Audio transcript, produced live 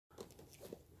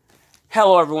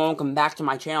Hello everyone, welcome back to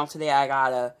my channel. Today I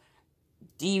got a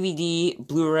DVD,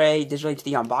 Blu-ray, Digital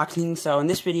HD unboxing. So in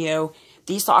this video,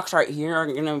 these socks right here are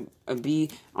going to be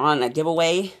on a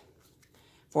giveaway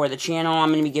for the channel. I'm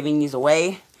going to be giving these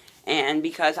away. And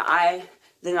because I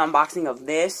did an unboxing of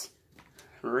this,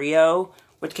 Rio,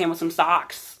 which came with some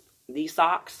socks. These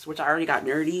socks, which I already got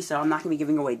nerdy, so I'm not going to be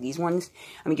giving away these ones.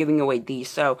 I'm giving away these.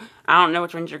 So, I don't know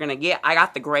which ones you're going to get. I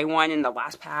got the gray one in the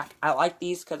last pack. I like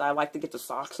these because I like to get the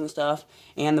socks and stuff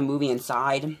and the movie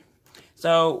inside.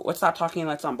 So, let's stop talking and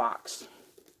let's unbox.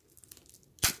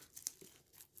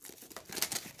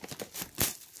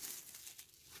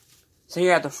 So,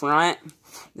 here at the front,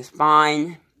 the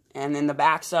spine, and then the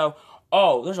back. So,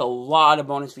 oh, there's a lot of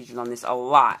bonus features on this. A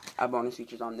lot of bonus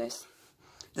features on this.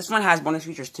 This one has bonus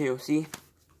features too, see?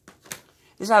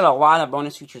 This has a lot of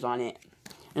bonus features on it.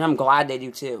 And I'm glad they do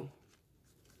too.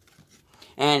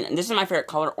 And this is my favorite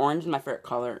color. Orange is my favorite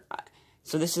color.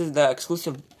 So this is the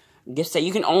exclusive gift set.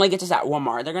 You can only get this at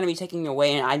Walmart. They're going to be taking it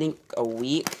away in, I think, a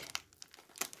week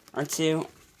or two.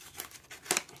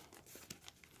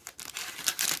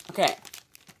 Okay.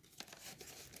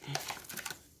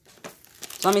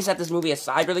 So let me set this movie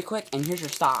aside really quick. And here's your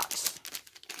socks.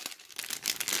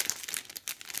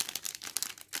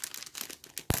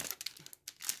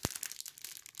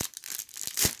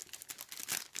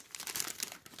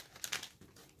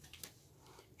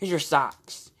 Here's your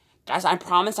socks. Guys, I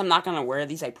promise I'm not going to wear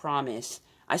these. I promise.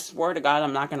 I swear to God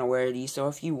I'm not going to wear these. So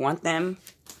if you want them,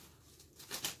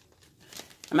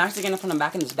 I'm actually going to put them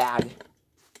back in this bag.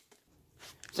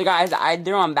 So guys, I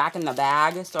threw them back in the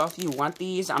bag. So if you want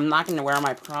these, I'm not going to wear them.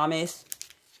 I promise.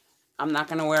 I'm not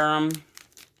going to wear them.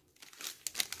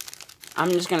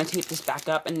 I'm just going to tape this back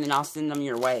up and then I'll send them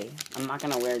your way. I'm not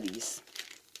going to wear these.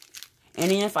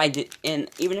 And even if I did, and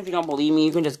even if you don't believe me,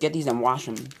 you can just get these and wash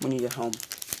them when you get home.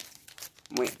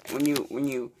 Wait, when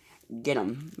you get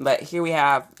them. But here we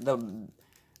have the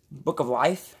Book of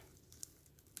Life.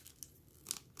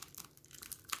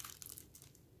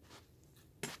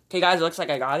 Okay, guys, it looks like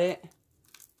I got it.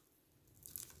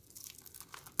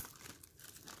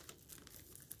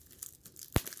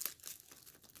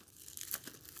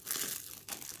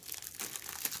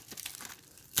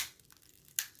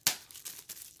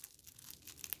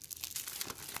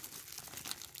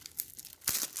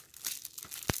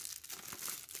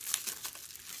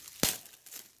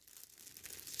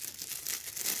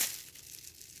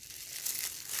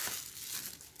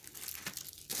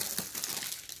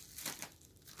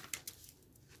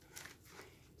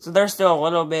 So there's still a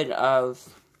little bit of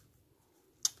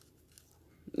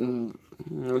the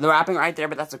wrapping right there,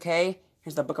 but that's okay.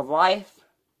 Here's the Book of Life.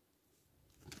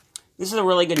 This is a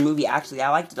really good movie, actually.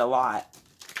 I liked it a lot.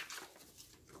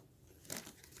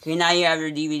 Okay, now you have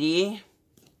your DVD.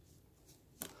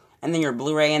 And then your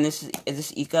Blu-ray, and is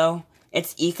this Eco?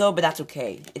 It's Eco, but that's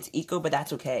okay. It's Eco, but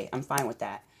that's okay. I'm fine with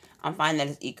that. I'm fine that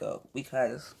it's Eco,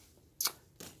 because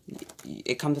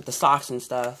it comes with the socks and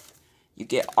stuff. You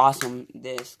get awesome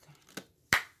disc.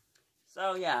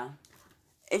 So, yeah.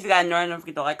 If you guys enjoyed, don't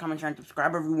forget to like, comment, share, and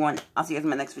subscribe, everyone. I'll see you guys in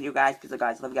my next video, guys. Peace out,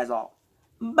 guys. Love you guys all.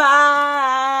 Bye!